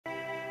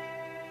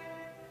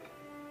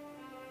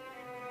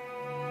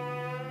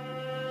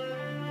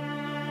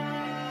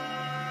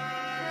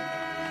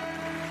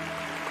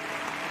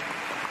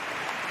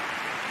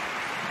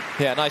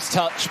Yeah, nice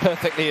touch,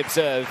 perfectly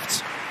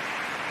observed.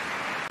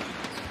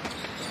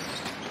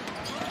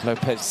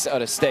 Lopez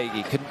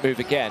Aristegi couldn't move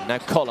again. Now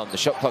Colum, the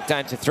shot clock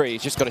down to 3.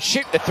 He's just got to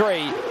shoot the 3,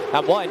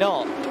 and why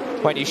not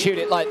when you shoot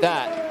it like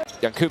that?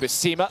 Yankuba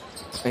Sima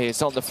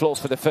is on the floor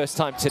for the first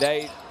time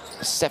today.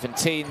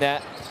 17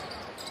 there.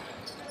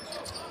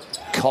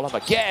 Colum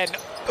again.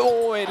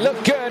 Oh, it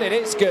looked good, it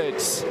is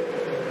good.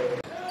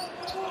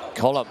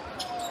 Colum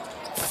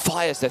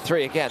fires the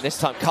 3 again. This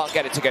time can't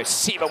get it to go.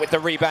 Sima with the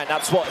rebound.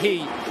 That's what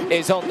he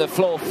is on the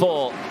floor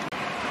for.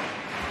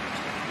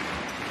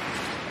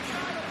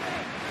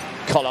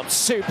 Colum,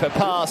 super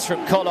pass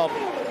from Colum,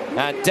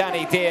 and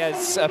Danny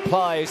Diaz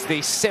applies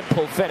the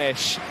simple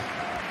finish.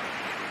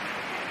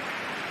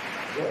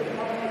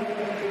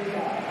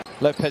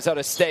 Lopez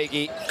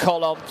Aristegi,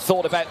 Colum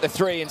thought about the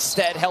 3,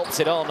 instead helps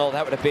it on. Oh,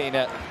 that would have been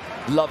a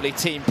lovely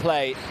team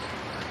play.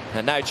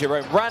 And now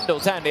Jerome Randall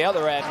down the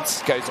other end,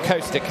 goes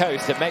coast to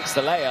coast and makes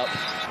the layup.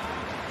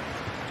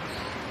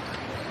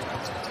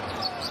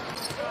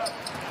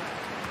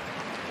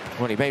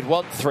 Well, he made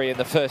 1 3 in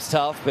the first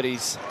half, but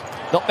he's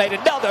not made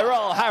another.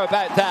 Oh, how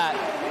about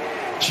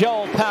that?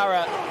 Joel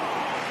Parra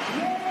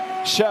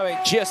showing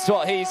just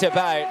what he's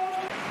about.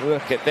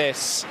 Look at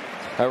this,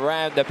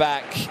 around the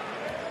back.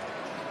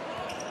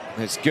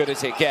 As good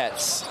as it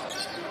gets.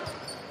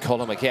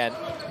 Colum again.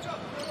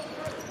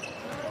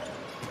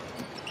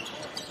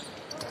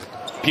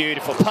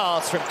 Beautiful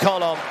pass from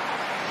Colum.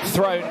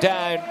 Thrown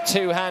down,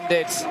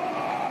 two-handed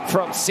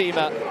from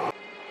Sima.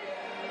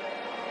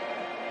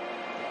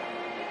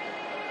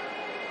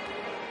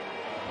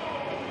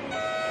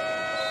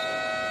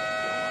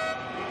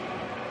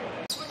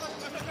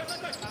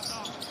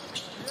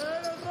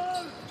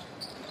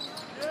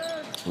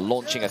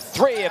 Launching a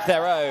 3 of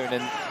their own,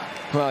 and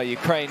well,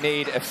 Ukraine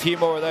need a few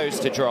more of those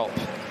to drop.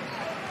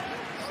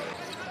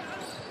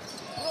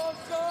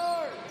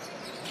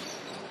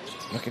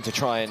 Looking to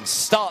try and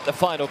start the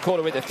final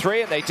quarter with a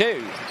 3, and they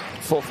do.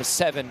 4 for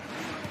 7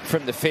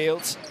 from the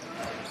field.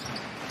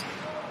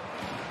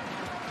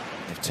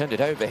 They've turned it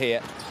over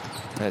here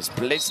as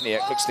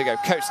Blizniak looks to go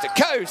coast to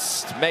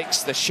coast,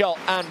 makes the shot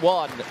and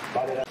 1.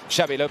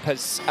 Xabi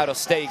Lopez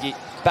Aristegi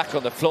back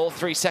on the floor.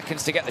 3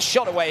 seconds to get the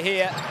shot away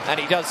here, and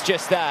he does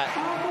just that.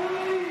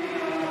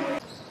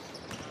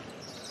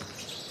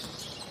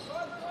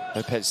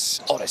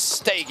 Lopez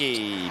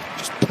Aristegi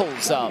just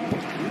pulls up.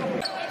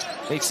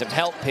 Needs some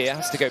help here,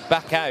 has to go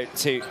back out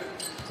to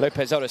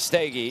Lopez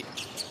Aristegi.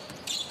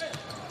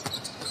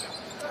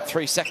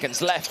 3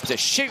 seconds left to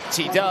shoot,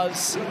 he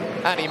does,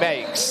 and he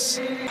makes.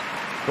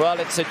 Well,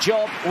 it's a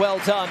job well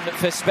done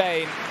for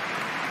Spain.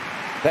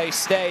 They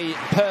stay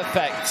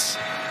perfect.